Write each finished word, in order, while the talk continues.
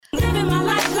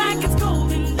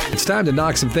It's time to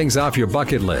knock some things off your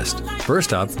bucket list.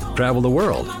 First up, travel the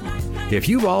world. If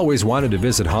you've always wanted to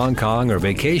visit Hong Kong or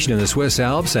vacation in the Swiss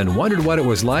Alps and wondered what it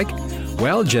was like,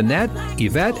 well, Jeanette,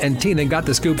 Yvette, and Tina got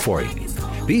the scoop for you.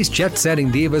 These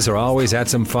jet-setting divas are always at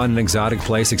some fun and exotic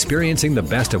place experiencing the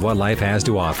best of what life has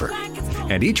to offer.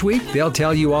 And each week, they'll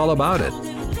tell you all about it.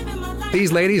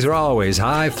 These ladies are always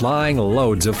high-flying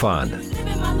loads of fun.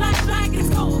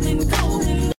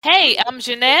 Hey, I'm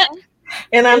Jeanette.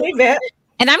 And I'm Yvette.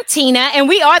 And I'm Tina, and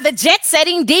we are the Jet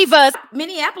Setting Divas.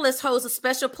 Minneapolis holds a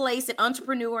special place in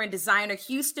entrepreneur and designer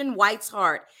Houston White's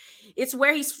heart. It's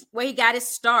where he got his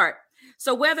start.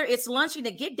 So whether it's launching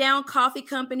the Get Down Coffee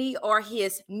Company or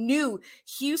his new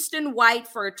Houston White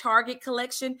for Target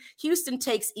collection, Houston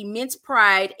takes immense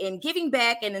pride in giving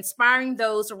back and inspiring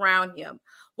those around him.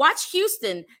 Watch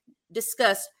Houston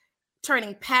discuss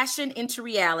turning passion into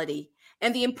reality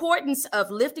and the importance of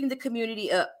lifting the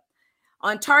community up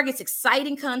on Target's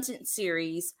exciting content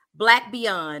series, Black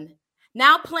Beyond,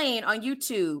 now playing on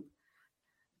YouTube.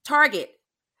 YouTube/Target.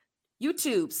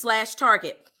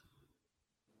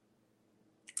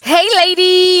 Hey,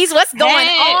 ladies, what's going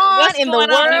on in the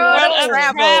world of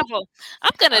travel?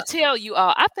 I'm going to tell you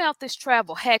all, I found this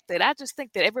travel hack that I just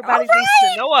think that everybody needs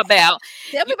to know about.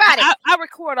 Everybody. I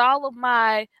record all of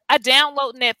I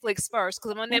download Netflix first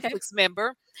because I'm a Netflix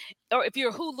member. Or if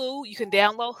you're Hulu, you can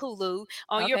download Hulu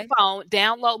on your phone,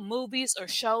 download movies or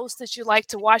shows that you like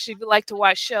to watch. If you like to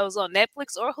watch shows on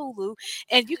Netflix or Hulu,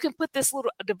 and you can put this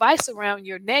little device around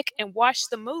your neck and watch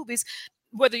the movies.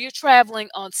 Whether you're traveling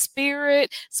on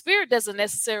Spirit doesn't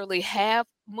necessarily have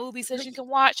movies that you can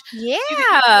watch. Yeah.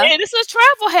 And it's a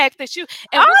travel hack that you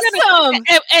and awesome.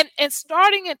 And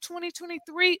starting in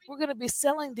 2023, we're going to be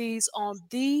selling these on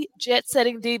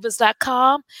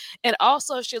thejetsettingdivas.com. And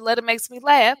also Shaletta Makes Me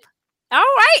Laugh. All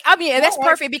right. I mean, that's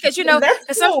perfect because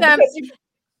sometimes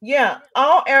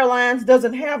all airlines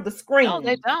doesn't have the screen. No,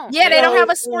 they don't. Yeah, they don't have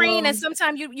a screen, and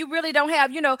sometimes you really don't have,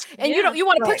 and you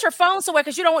want to put your phone somewhere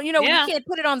because you don't, when you can't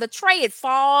put it on the tray, it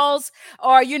falls,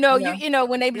 or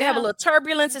when they have a little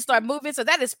turbulence and start moving. So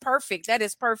that is perfect. That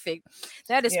is perfect.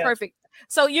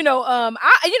 So I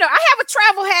have a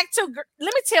travel hack too.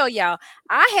 Let me tell y'all,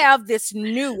 I have this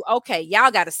new. Okay,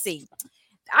 y'all got to see.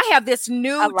 I have this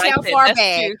new Telfar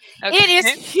bag. Okay. It is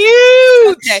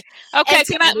huge. Okay.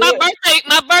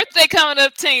 My birthday coming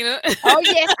up, Tina. Oh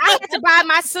yes, I had to buy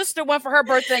my sister one for her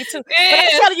birthday too. But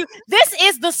I'm telling you, this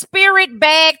is the Spirit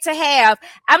bag to have.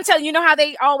 I'm telling you, how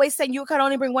they always say you can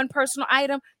only bring one personal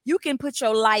item. You can put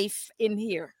your life in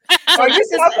here. Are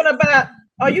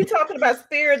you talking about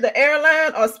Spirit the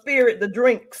airline or Spirit the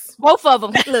drinks? Both of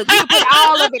them. Look, you can put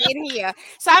all of it in here.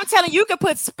 So I'm telling you can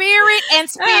put Spirit and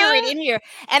Spirit in here.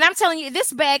 And I'm telling you,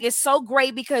 this bag is so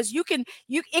great because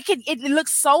it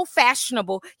looks so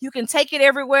fashionable. You can take it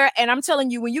everywhere. And I'm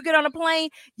telling you, when you get on a plane,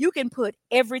 you can put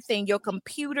everything, your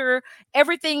computer,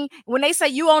 everything. When they say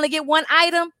you only get one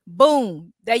item,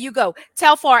 boom, there you go.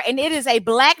 Telfar. And it is a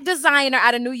Black designer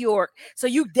out of New York. So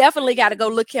you definitely got to go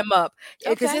look him up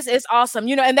because this is awesome.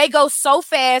 And they go so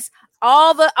fast.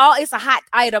 It's a hot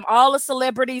item. All the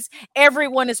celebrities,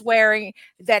 everyone is wearing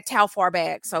that Telfar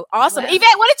bag. So awesome. Wow.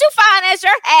 Yvette, what did you find as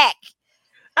your hack?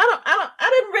 I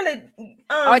didn't really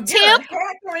get a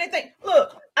hack or anything.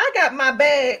 Look, I got my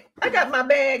bag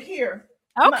here.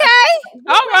 Okay.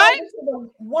 All right. The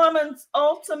Woman's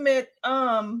Ultimate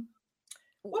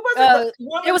what was it?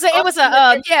 It was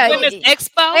a Women's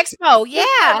Expo. Expo,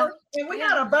 yeah. And we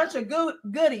got a bunch of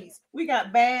goodies. We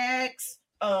got bags.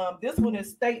 This one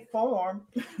is State Farm.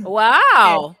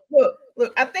 Wow. Look,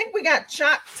 I think we got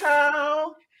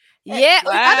Choctaw. Yeah,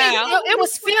 wow. I mean, it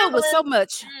was filled with so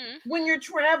much. When you're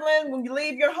traveling, when you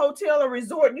leave your hotel or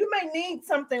resort, you may need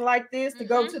something like this to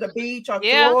go to the beach or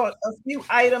throw a few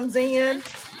items in.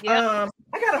 I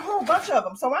got a whole bunch of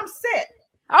them, so I'm set.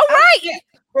 All right.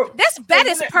 That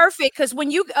is perfect because when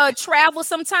you travel,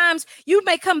 sometimes you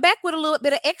may come back with a little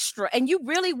bit of extra, and you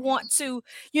really want to,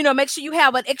 make sure you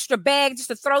have an extra bag just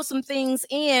to throw some things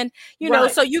in,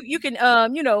 so you can,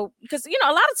 because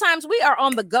a lot of times we are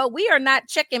on the go. We are not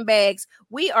checking bags.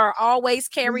 We are always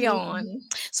carry on.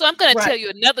 So I'm going to tell you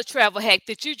another travel hack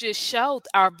that you just showed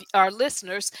our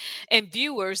listeners and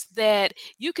viewers that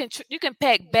you can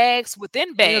pack bags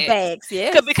within bags. Bags,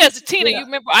 yeah. Because Tina, you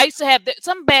remember I used to have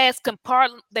some bags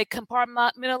compartmentalize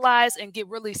and get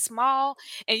really small,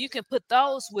 and you can put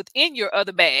those within your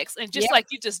other bags, and just like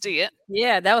you just did.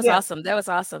 Yeah, that was awesome. That was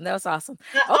awesome. I also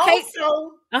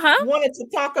wanted to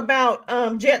talk about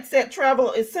Jet Set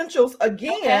Travel Essentials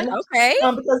again. Okay.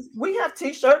 Because we have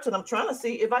t-shirts, and I'm trying to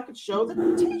see if I could show the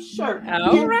t-shirt.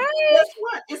 All right. Guess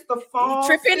what? It's the fall.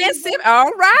 Tripping and sip.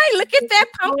 All right. Look at that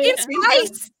pumpkin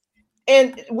spice.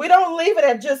 And we don't leave it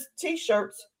at just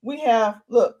t-shirts. We have,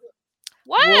 look.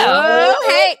 Wow. Whoa,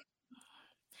 hey,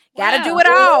 gotta do it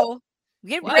all.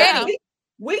 Get ready.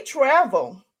 We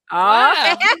travel.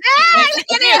 Wow.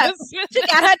 She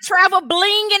got her travel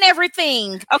bling and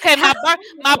everything. Okay, my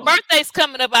birthday's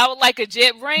coming up. I would like a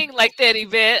jet ring like that,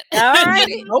 Yvette. All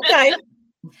right. Okay.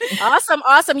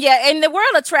 Awesome. Yeah. In the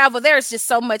world of travel, there's just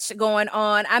so much going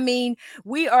on. I mean,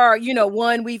 we are,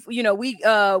 we've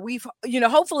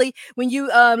hopefully when you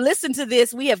listen to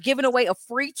this, we have given away a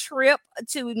free trip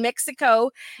to Mexico.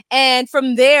 And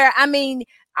from there, I mean,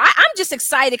 I'm just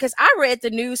excited because I read the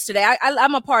news today.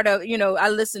 I'm a part of, I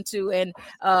listen to and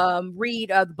read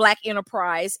Black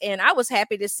Enterprise. And I was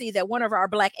happy to see that one of our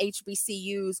Black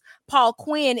HBCUs, Paul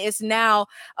Quinn, is now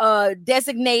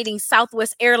designating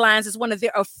Southwest Airlines as one of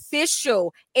their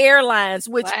official airlines,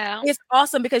 which is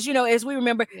awesome because, as we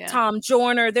remember, Tom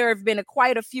Joyner, there have been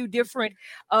quite a few different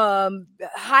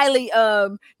highly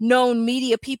known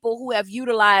media people who have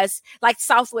utilized like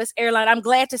Southwest Airline. I'm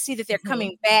glad to see that they're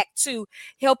coming back to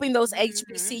helping those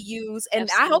HBCUs, and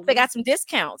I hope they got some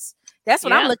discounts. That's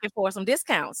what I'm looking for, some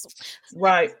discounts.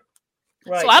 Right.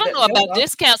 So I don't know about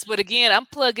discounts, but again, I'm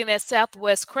plugging that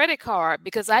Southwest credit card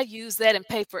because I use that and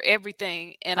pay for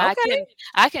everything, and I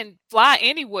can fly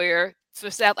anywhere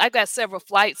for South. I got several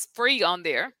flights free on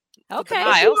there.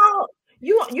 Okay.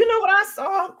 You know what I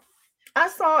saw?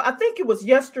 I think it was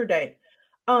yesterday.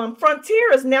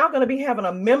 Frontier is now going to be having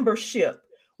a membership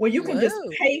where you can just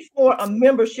pay for a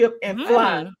membership and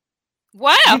fly.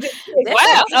 Wow. Is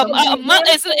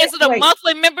it a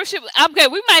monthly membership? Okay,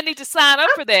 we might need to sign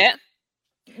up for that.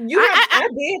 I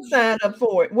did sign up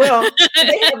for it. Well,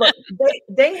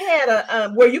 they had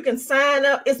a where you can sign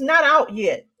up. It's not out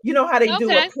yet. You know how they do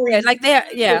it. Like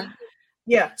that, yeah.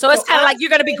 So it's kind of like you're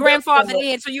going to be grandfathered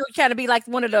in, so you kind of be like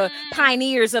one of the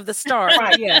pioneers of the start.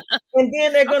 Right. Yeah. And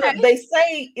then they're gonna. They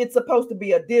say it's supposed to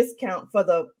be a discount for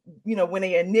the, when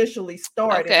they initially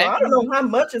started. So I don't know how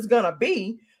much it's gonna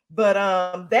be, but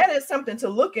that is something to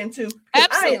look into.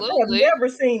 Absolutely. I have never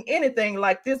seen anything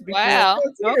like this before. Wow.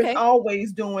 Frontier's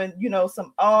always doing,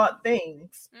 some odd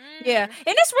things. Yeah. And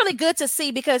it's really good to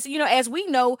see because, as we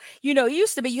know, it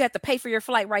used to be you had to pay for your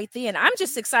flight right then. I'm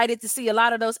just excited to see a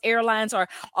lot of those airlines are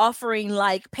offering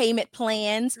like payment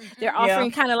plans. They're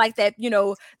offering kind of like that,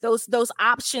 those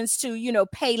options to,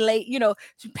 pay late, to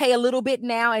pay a little bit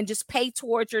now and just pay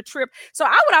towards your trip. So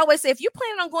I would always say if you're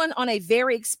planning on going on a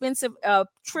very expensive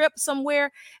trip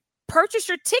somewhere, purchase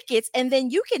your tickets and then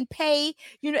you can pay,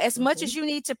 as much as you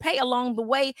need to pay along the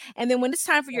way. And then when it's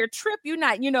time for your trip, you're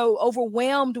not,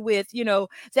 overwhelmed with,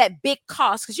 that big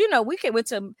cost. Cause we went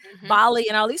to Bali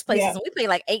and all these places and we pay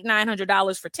like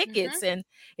 $800-900 for tickets. And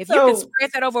if you can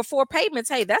spread that over 4 payments,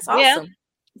 hey, that's awesome.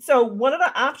 So one of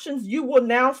the options you will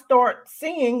now start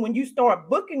seeing when you start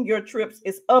booking your trips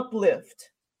is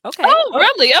Uplift. Okay. Oh,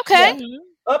 really? Okay. Yeah.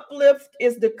 Uplift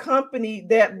is the company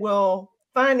that will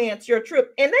finance your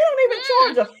trip, and they don't even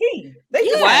charge a fee. They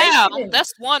just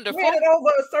that's wonderful. Spread it over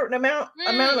a certain amount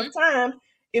of time.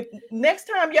 If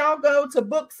next time y'all go to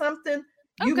book something,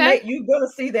 you're gonna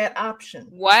see that option.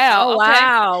 Wow!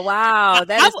 Wow!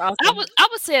 That is awesome. I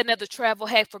would say another travel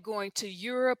hack for going to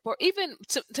Europe or even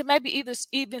to maybe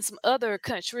even some other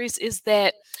countries is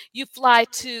that you fly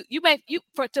to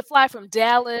to fly from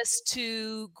Dallas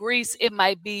to Greece. It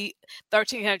might be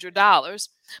 $1,300.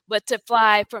 But to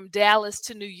fly from Dallas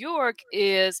to New York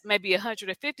is maybe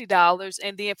 $150,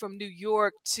 and then from New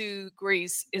York to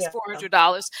Greece is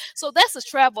 $400. So that's a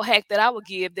travel hack that I would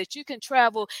give, that you can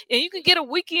travel and you can get a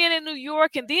weekend in New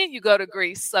York and then you go to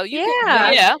Greece. So you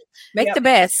can make the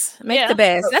best. Make the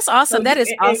best. That's awesome. So that is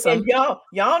awesome. And y'all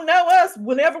know us.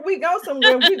 Whenever we go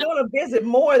somewhere, we're going to visit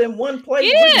more than one place.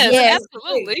 Yes,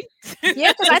 absolutely.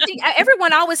 Yeah, because I think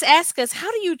everyone always asks us,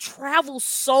 how do you travel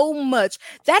so much?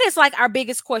 That is like our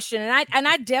biggest question, and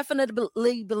I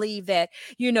definitely believe that,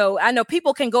 I know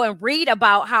people can go and read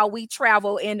about how we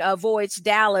travel in Voyage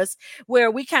Dallas,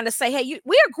 where we kind of say, hey,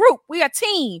 we're a group, we're a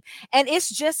team, and it's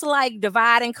just like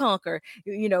divide and conquer.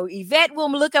 Yvette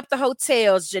will look up the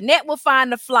hotels, Jeanette will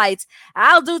find the flights,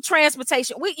 I'll do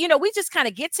transportation. We just kind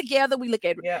of get together, we look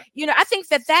at I think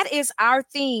that is our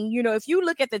thing. If you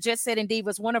look at the Jet Setting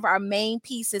Divas, one of our main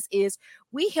pieces is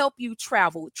we help you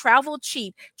travel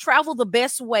cheap, travel the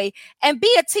best way, and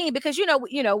be a team, because a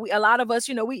lot of us,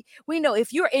 we know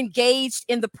if you're engaged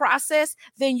in the process,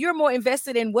 then you're more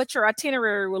invested in what your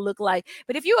itinerary will look like.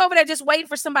 But if you're over there just waiting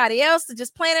for somebody else to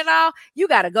just plan it all, you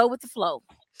got to go with the flow.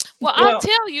 Well, I'll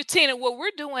tell you, Tina, what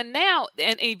we're doing now,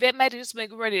 and Yvette might just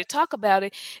been ready to talk about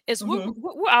it, is we're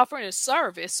offering a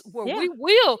service where we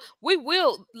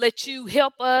will let you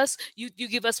help us. You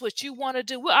give us what you want to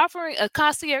do. We're offering a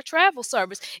concierge travel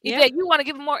service. Yvette, you want to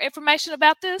give more information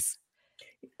about this?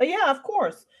 Yeah, of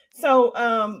course. So,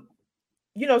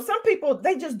 some people,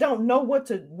 they just don't know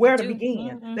where to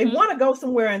begin. They want to go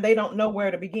somewhere and they don't know where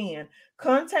to begin.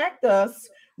 Contact us.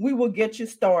 We will get you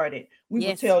started. We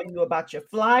will tell you about your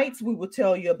flights. We will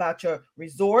tell you about your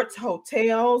resorts,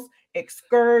 hotels,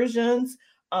 excursions,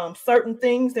 certain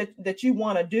things that you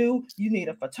want to do. You need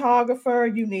a photographer.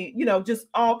 You need, just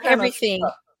all kinds of everything.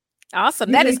 Stuff.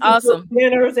 Awesome. That is awesome.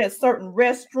 Dinners at certain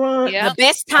restaurants. Yeah. The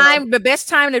best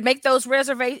time to make those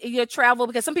reservations, your travel,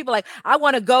 because some people I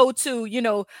want to go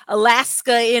to,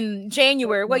 Alaska in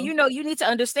January. Well, you need to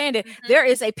understand it. There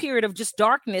is a period of just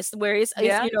darkness where it's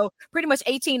pretty much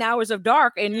 18 hours of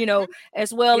dark, and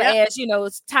as well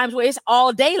as times where it's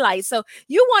all daylight. So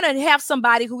you want to have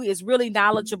somebody who is really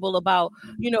knowledgeable about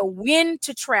when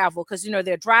to travel, because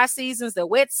there are dry seasons, there are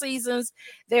wet seasons,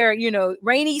 there are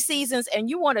rainy seasons, and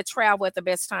you want to travel at the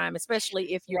best time,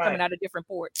 especially if you're coming out of different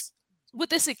ports.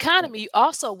 With this economy, you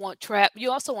also want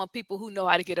people who know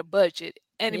how to get a budget.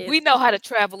 And if we know how to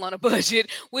travel on a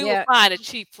budget, we will find a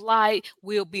cheap flight.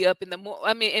 We'll be up in the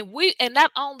morning. And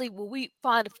not only will we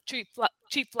find a cheap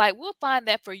flight, we'll find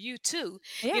that for you too.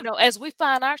 As we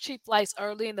find our cheap flights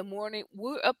early in the morning,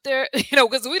 we're up there,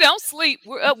 because we don't sleep.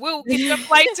 We're up, we'll get your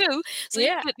flight too. So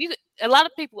a lot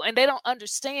of people, and they don't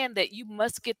understand that you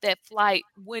must get that flight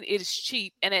when it is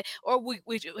cheap. Or we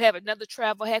have another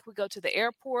travel hack. We go to the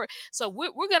airport. So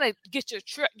we're going to get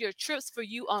your trips for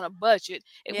you on a budget.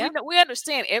 And we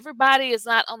understand everybody is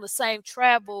not on the same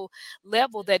travel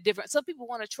level that different. Some people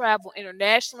want to travel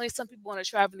internationally. Some people want to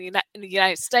travel in the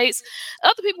United States.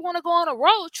 Other people want to go on a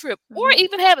road trip or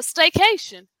even have a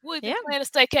staycation. We'll plan a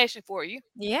staycation for you.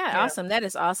 Awesome. That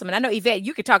is awesome. And I know, Yvette,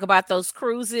 you could talk about those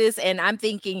cruises. And I'm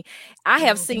thinking, I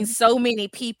have seen so many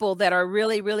people that are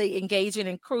really, really engaging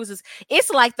in cruises. It's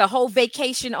like the whole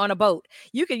vacation on a boat.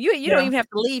 You don't even have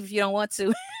to leave if you don't want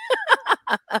to.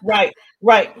 Right.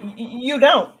 You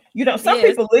don't. Some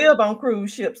people live on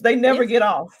cruise ships. They never get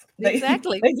off.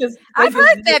 Exactly. I've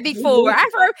heard that before.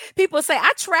 I've heard people say,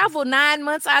 I travel 9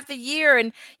 months out the year,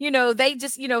 and they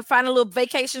just find a little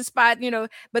vacation spot,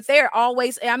 but they're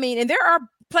always, and there are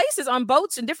places on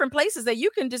boats in different places that you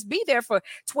can just be there for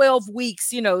 12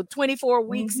 weeks, 24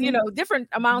 weeks, different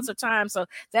amounts of time. So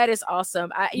that is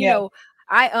awesome.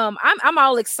 I'm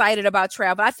all excited about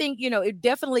travel. I think, it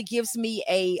definitely gives me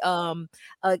a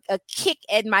kick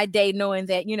at my day knowing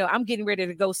that, I'm getting ready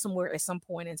to go somewhere at some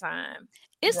point in time.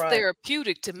 It's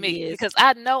therapeutic to me because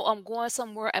I know I'm going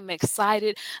somewhere. I'm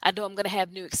excited. I know I'm going to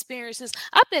have new experiences.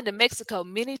 I've been to Mexico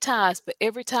many times, but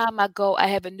every time I go, I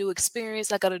have a new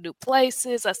experience. I go to new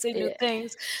places. I see new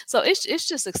things. So it's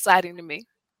just exciting to me.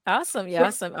 Awesome. Yeah.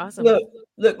 Awesome.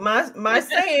 Look, my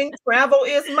saying, travel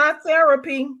is my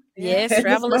therapy. Yes,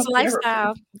 travel is a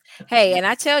lifestyle. Hey, and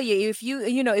I tell you, if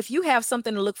you have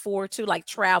something to look forward to, like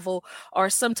travel or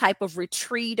some type of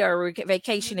retreat or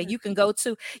vacation that you can go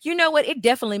to, you know what? It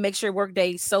definitely makes your work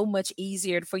day so much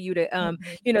easier for you to,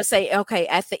 say, okay,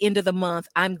 at the end of the month,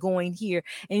 I'm going here.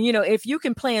 And, if you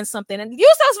can plan something and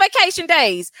use those vacation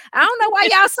days. I don't know why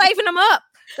y'all saving them up.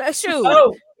 Shoot.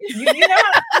 Oh,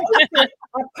 I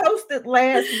posted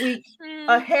last week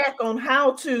a hack on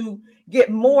how to get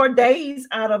more days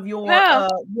out of your year.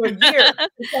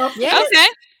 Okay.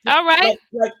 All right.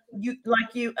 Like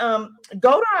you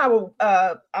go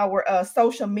to our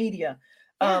social media.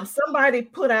 Somebody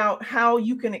put out how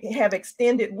you can have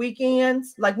extended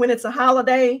weekends, like when it's a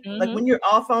holiday, like when you're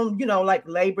off on, like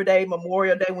Labor Day,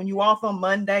 Memorial Day, when you're off on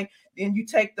Monday, then you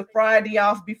take the Friday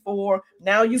off before.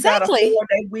 Now you got a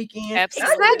 4-day weekend.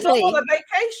 Exactly. On a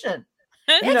vacation.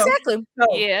 Exactly.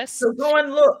 So go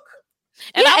and look.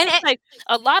 And I would say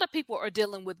a lot of people are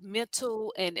dealing with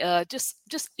mental and just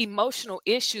emotional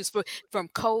issues from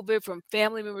COVID, from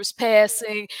family members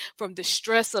passing, from the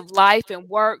stress of life and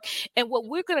work. And what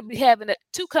we're going to be having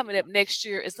coming up next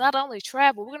year is not only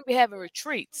travel, we're going to be having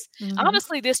retreats.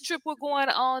 Honestly, this trip we're going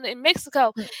on in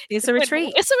Mexico, it's a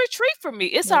retreat. It's a retreat for me.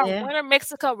 It's our winter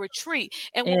Mexico retreat.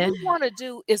 And what we want to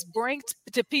do is bring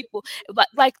to people,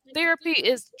 like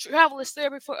travel is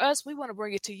therapy for us. We want to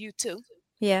bring it to you too.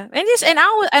 Yeah. And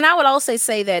I would also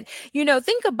say that,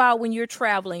 think about when you're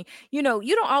traveling, you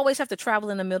don't always have to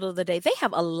travel in the middle of the day. They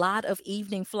have a lot of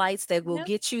evening flights that will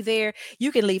get you there.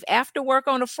 You can leave after work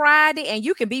on a Friday and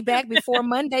you can be back before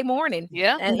Monday morning.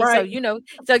 Yeah. And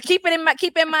so keep in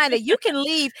mind that you can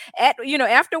leave at,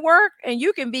 after work and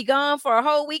you can be gone for a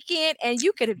whole weekend and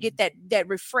you could get that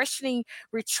refreshing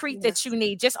retreat that you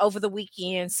need just over the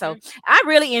weekend. So I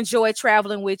really enjoy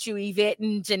traveling with you, Yvette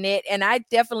and Jeanette, and I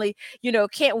definitely,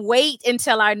 can't wait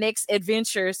until our next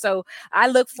adventure. So I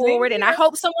look forward, and I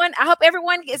hope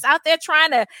everyone is out there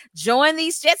trying to join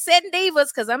these Jet Setting Divas,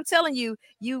 because I'm telling you,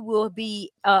 you will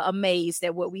be amazed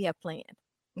at what we have planned.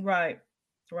 Right.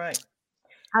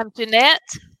 I'm Jeanette.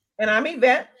 And I'm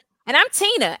Yvette. And I'm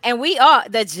Tina, and we are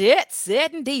the Jet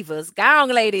Setting Divas. Go on,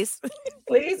 ladies.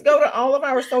 Please go to all of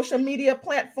our social media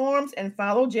platforms and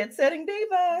follow Jet Setting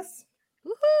Divas.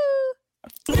 Woohoo!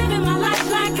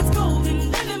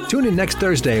 Tune in next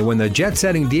Thursday when the Jet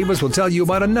Setting Divas will tell you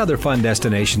about another fun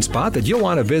destination spot that you'll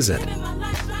want to visit.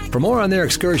 For more on their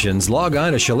excursions, log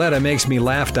on to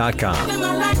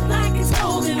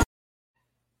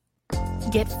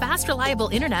ShalettaMakesMeLaugh.com. Get fast, reliable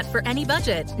internet for any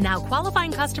budget. Now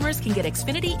qualifying customers can get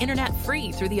Xfinity Internet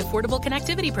free through the Affordable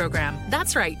Connectivity Program.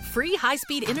 That's right, free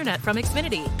high-speed internet from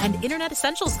Xfinity. And Internet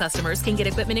Essentials customers can get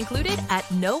equipment included at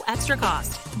no extra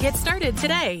cost. Get started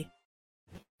today.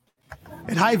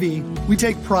 At Hy-Vee, we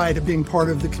take pride in being part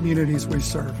of the communities we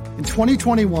serve. In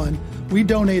 2021, we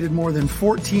donated more than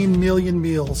 14 million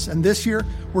meals, and this year,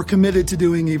 we're committed to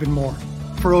doing even more.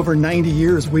 For over 90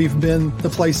 years, we've been the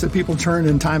place that people turn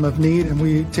in time of need, and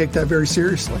we take that very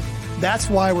seriously. That's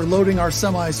why we're loading our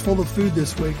semis full of food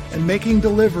this week and making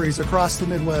deliveries across the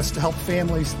Midwest to help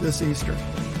families this Easter.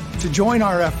 To join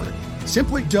our effort,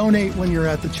 simply donate when you're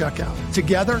at the checkout.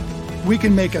 Together, we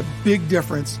can make a big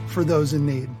difference for those in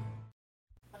need.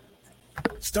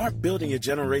 Start building your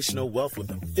generational wealth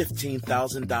with a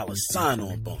 $15,000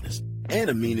 sign-on bonus and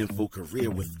a meaningful career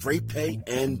with great pay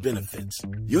and benefits.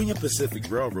 Union Pacific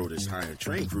Railroad is hiring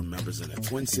train crew members in the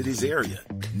Twin Cities area.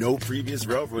 No previous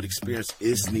railroad experience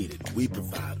is needed. We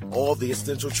provide all the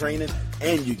essential training,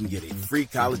 and you can get a free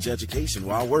college education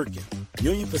while working.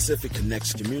 Union Pacific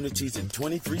connects communities in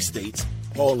 23 states,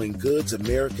 hauling goods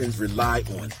Americans rely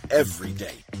on every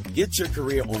day. Get your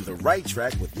career on the right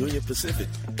track with Union Pacific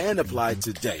and apply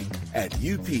today at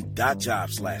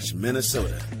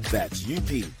up.job/Minnesota. That's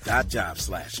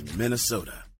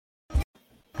up.job/Minnesota.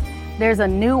 There's a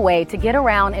new way to get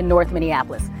around in North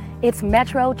Minneapolis. It's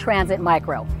Metro Transit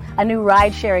Micro, a new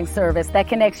ride-sharing service that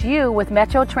connects you with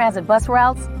Metro Transit bus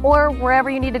routes or wherever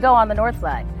you need to go on the north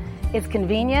side. It's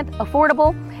convenient,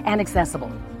 affordable, and accessible.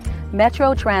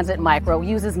 Metro Transit Micro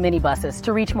uses minibuses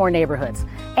to reach more neighborhoods,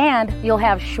 and you'll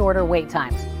have shorter wait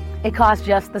times. It costs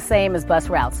just the same as bus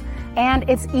routes, and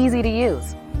it's easy to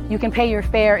use. You can pay your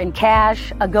fare in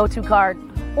cash, a go-to card,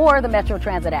 or the Metro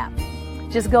Transit app.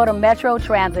 Just go to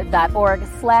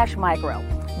metrotransit.org/micro.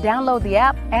 Download the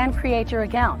app and create your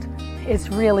account. It's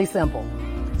really simple.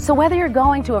 So whether you're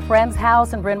going to a friend's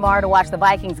house in Bryn Mawr to watch the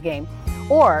Vikings game,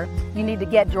 or you need to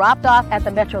get dropped off at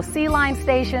the Metro C Line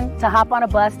station to hop on a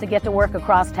bus to get to work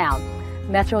across town,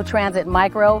 Metro Transit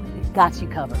Micro got you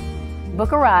covered.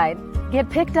 Book a ride, get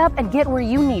picked up, and get where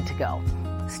you need to go.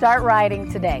 Start riding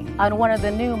today on one of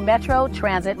the new Metro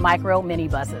Transit Micro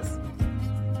minibuses.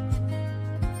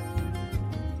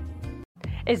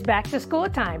 It's back to school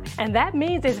time, and that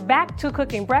means it's back to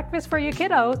cooking breakfast for your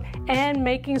kiddos and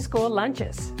making school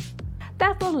lunches.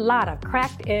 That's a lot of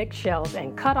cracked eggshells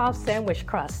and cut-off sandwich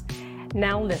crust.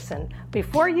 Now listen,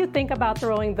 before you think about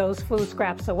throwing those food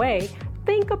scraps away,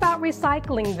 think about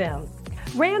recycling them.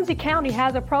 Ramsey County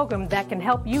has a program that can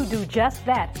help you do just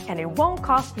that, and it won't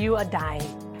cost you a dime.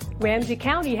 Ramsey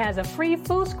County has a free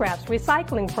food scraps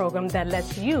recycling program that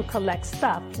lets you collect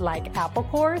stuff like apple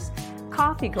cores,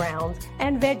 coffee grounds,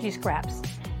 and veggie scraps.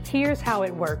 Here's how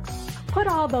it works. Put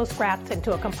all those scraps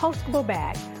into a compostable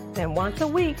bag. Then once a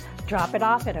week, drop it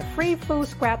off at a free food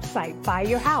scrap site by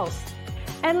your house.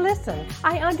 And listen,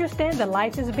 I understand that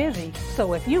life is busy,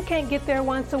 so if you can't get there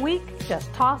once a week,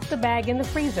 just toss the bag in the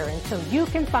freezer until you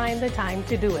can find the time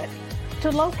to do it. To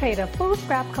locate a food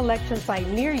scrap collection site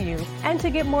near you and to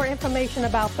get more information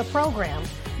about the program,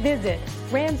 visit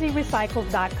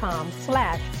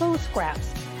RamseyRecycles.com/food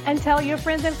scraps and tell your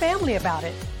friends and family about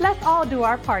it. Let's all do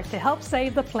our part to help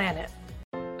save the planet.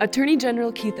 Attorney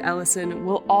General Keith Ellison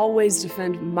will always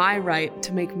defend my right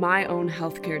to make my own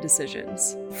healthcare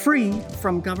decisions. Free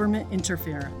from government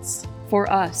interference. For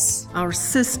us. Our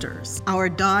sisters. Our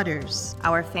daughters.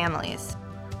 Our families.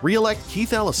 Re-elect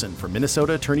Keith Ellison for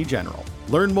Minnesota Attorney General.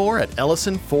 Learn more at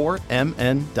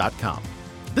ellison4mn.com.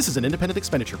 This is an independent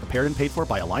expenditure prepared and paid for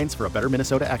by Alliance for a Better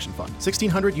Minnesota Action Fund,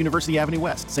 1600 University Avenue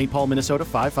West, St. Paul, Minnesota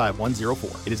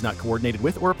 55104. It is not coordinated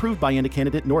with or approved by any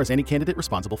candidate, nor is any candidate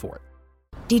responsible for it.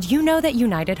 Did you know that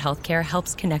United Healthcare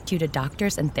helps connect you to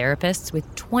doctors and therapists with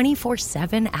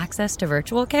 24/7 access to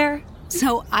virtual care?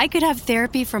 So I could have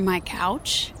therapy from my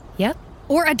couch? Yep.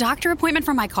 Or a doctor appointment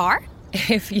from my car?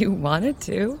 If you wanted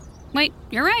to. Wait,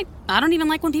 you're right. I don't even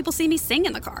like when people see me sing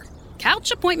in the car.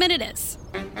 Couch appointment it is.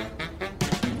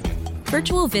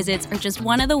 Virtual visits are just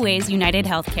one of the ways United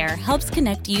Healthcare helps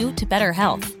connect you to better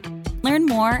health. Learn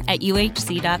more at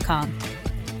uhc.com.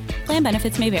 Plan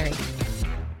benefits may vary.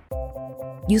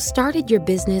 You started your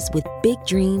business with big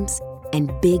dreams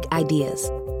and big ideas.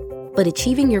 But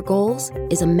achieving your goals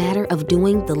is a matter of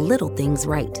doing the little things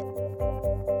right.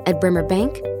 At Bremer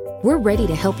Bank, we're ready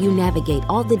to help you navigate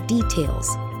all the details,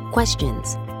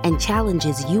 questions, and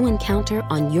challenges you encounter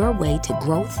on your way to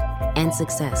growth and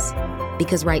success.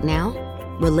 Because right now,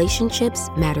 relationships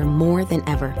matter more than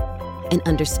ever, and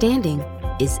understanding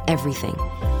is everything.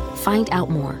 Find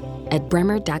out more at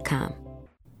bremer.com.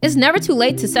 It's never too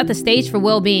late to set the stage for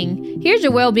well-being. Here's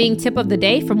your well-being tip of the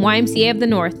day from YMCA of the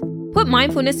North. Put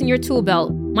mindfulness in your tool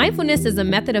belt. Mindfulness is a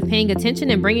method of paying attention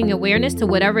and bringing awareness to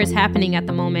whatever is happening at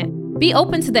the moment. Be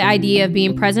open to the idea of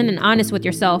being present and honest with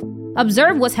yourself.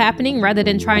 Observe what's happening rather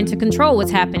than trying to control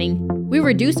what's happening. We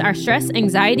reduce our stress,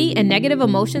 anxiety, and negative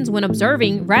emotions when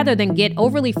observing rather than get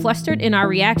overly flustered in our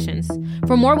reactions.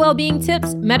 For more well-being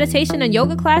tips, meditation, and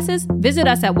yoga classes, visit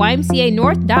us at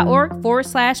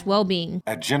ymcanorth.org/wellbeing.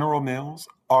 At General Mills,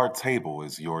 our table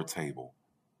is your table.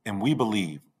 And we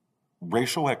believe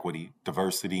racial equity,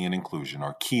 diversity, and inclusion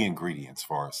are key ingredients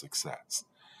for our success.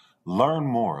 Learn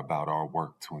more about our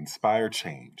work to inspire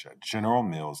change at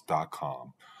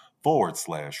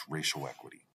generalmills.com/racial equity.